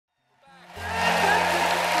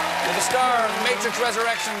the star of Matrix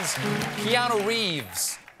Resurrections, Keanu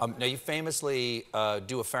Reeves. Now, you famously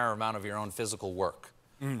do a fair amount of your own physical work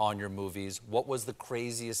on your movies. What was the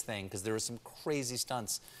craziest thing? Because there were some crazy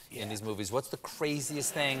stunts in these movies. What's the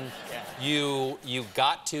craziest thing you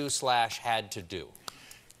got to / had to do?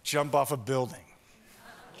 Jump off a building.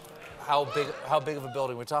 How big of a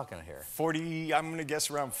building are we talking here? 40, I'm gonna guess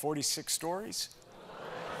around 46 stories.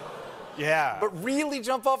 Yeah. But really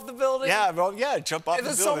jump off the building? Yeah, well, yeah, jump off the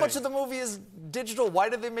building. So much of the movie is digital. Why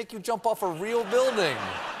did they make you jump off a real building?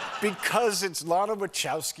 Because it's Lana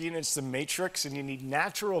Wachowski and it's the Matrix and you need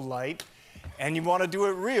natural light and you want to do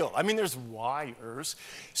it real. I mean, there's wires.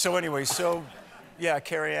 So anyway, yeah,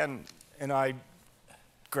 Carrie Ann and I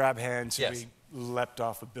grab hands and we leapt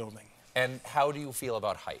off a building. And how do you feel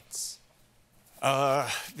about heights?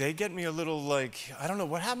 They get me a little like, I don't know,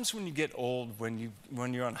 what happens when you get old, when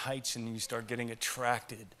you're on heights and you start getting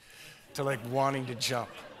attracted to like wanting to jump?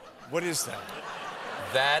 What is that?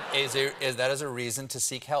 That is a reason to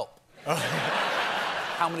seek help.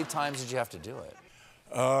 How many times did you have to do it?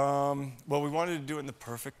 Well, we wanted to do it in the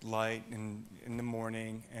perfect light in the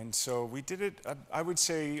morning, and so we did it, I would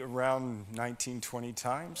say, around 19, 20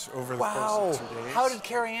 times over the course of 2 days. How did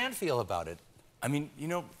Carrie Ann feel about it? I mean, you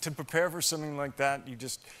know, to prepare for something like that,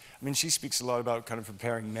 I mean, she speaks a lot about kind of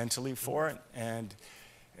preparing mentally for it, and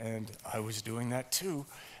I was doing that too.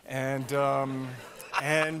 And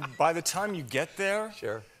by the time you get there,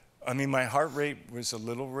 I mean, my heart rate was a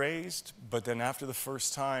little raised, but then after the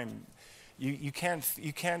first time, you can't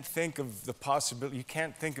think of the possibility, you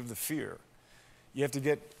can't think of the fear. You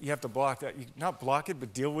have to block that, not block it,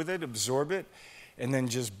 but deal with it, absorb it, and then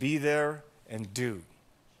just be there and do.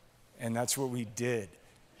 And that's what we did.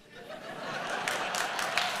 Be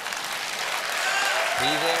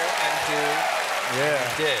there and do. Yeah.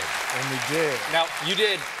 And we did. And we did. Now, you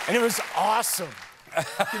did. And it was awesome.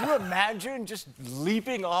 Can you imagine just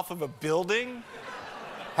leaping off of a building?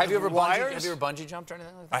 Have you ever bungee jumped or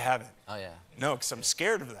anything like that? I haven't. Oh, yeah. No, because I'm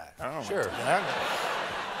scared of that. I don't know. Sure.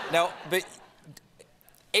 Now, but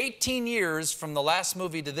 18 years from the last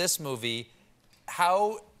movie to this movie,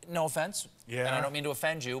 no offense, and I don't mean to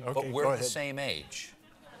offend you, but we're the same age.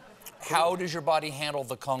 Cool. How does your body handle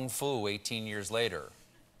the kung fu 18 years later?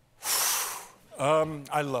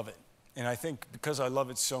 I love it. And I think because I love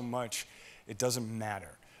it so much, it doesn't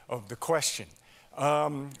matter. Oh, the question.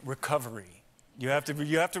 Recovery. You have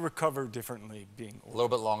to recover differently being older. A little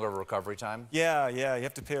bit longer recovery time? Yeah, you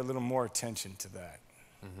have to pay a little more attention to that.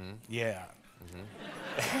 Yeah.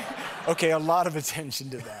 Okay, a lot of attention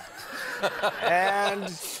to that.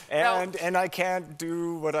 And I can't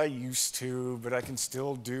do what I used to, but I can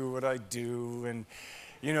still do what I do. And,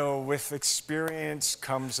 you know, with experience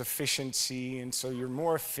comes efficiency, and so you're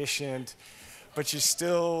more efficient, but you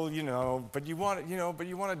still, but you want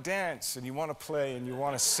to dance, and you want to play, and you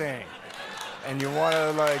want to sing, and you want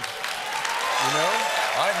to, like,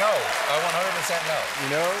 I know. I 100% know. You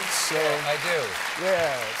know? So yeah, I do.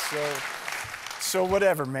 Yeah, so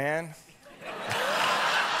whatever, man.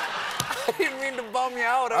 I didn't mean to bum you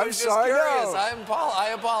out. I was just sorry, curious. no. I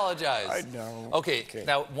apologize. I know. Okay.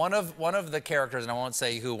 Now, one of the characters, and I won't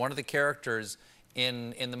say who, one of the characters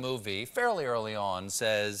in the movie, fairly early on,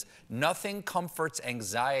 says, "Nothing comforts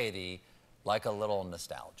anxiety like a little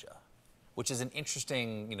nostalgia," which is an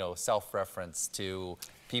interesting, self-reference to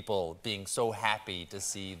people being so happy to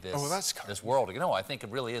see this world. I think it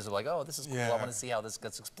really is like, oh, this is cool. I want to see how this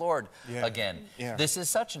gets explored again. Yeah. This is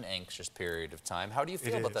such an anxious period of time. How do you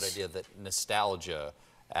feel about that idea that nostalgia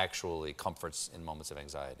actually comforts in moments of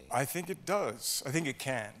anxiety? I think it does. I think it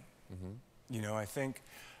can. I think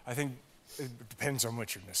it depends on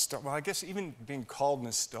what you're nostalgic. Well, I guess even being called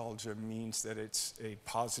nostalgia means that it's a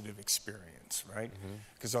positive experience, right?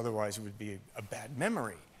 Because otherwise it would be a bad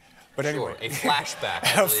memory. But anyway, a flashback.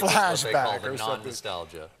 A flashback or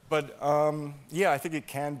non-nostalgia. But yeah, I think it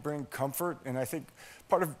can bring comfort, and I think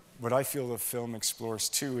part of what I feel the film explores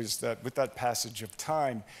too is that with that passage of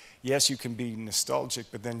time, yes, you can be nostalgic,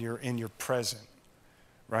 but then you're in your present,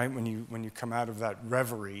 right? When you come out of that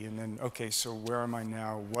reverie, and then okay, so where am I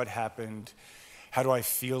now? What happened? How do I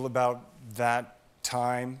feel about that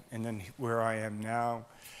time? And then where I am now.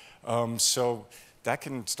 So that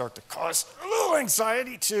can start to cause a little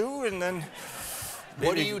anxiety too, and then...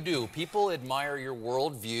 What do you do? People admire your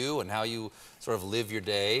worldview and how you sort of live your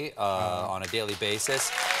day on a daily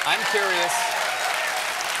basis. I'm curious,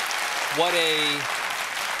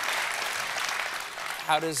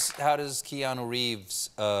 how does Keanu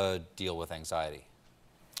Reeves deal with anxiety?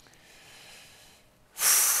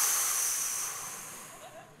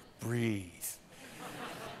 Breathe.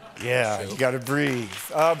 Yeah, you gotta breathe.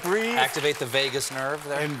 Breathe. Activate the vagus nerve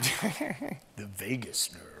there. And the vagus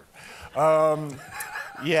nerve.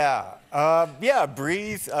 Yeah,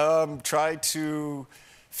 breathe. Try to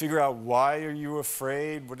figure out why are you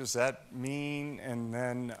afraid, what does that mean, and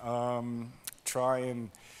then try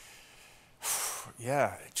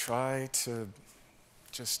to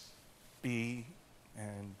just be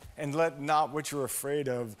and let not what you're afraid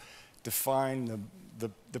of define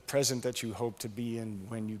the present that you hope to be in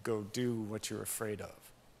when you go do what you're afraid of.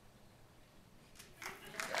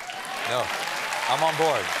 No, I'm on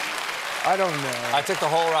board. I don't know. I took the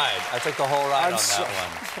whole ride. I took the whole ride on that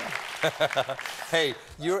one. Hey,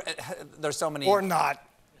 there's so many. Or not.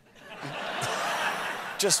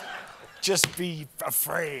 Just be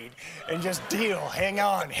afraid and just deal. Hang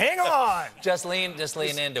on. Just lean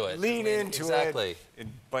into it. Lean into exactly. it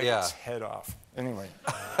and bite its head off. Anyway.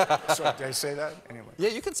 So did I say that? Anyway. Yeah,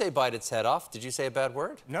 you can say bite its head off. Did you say a bad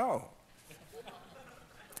word? No.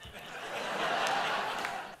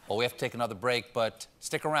 Well, we have to take another break, but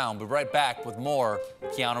stick around. We'll be right back with more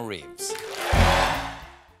Keanu Reeves.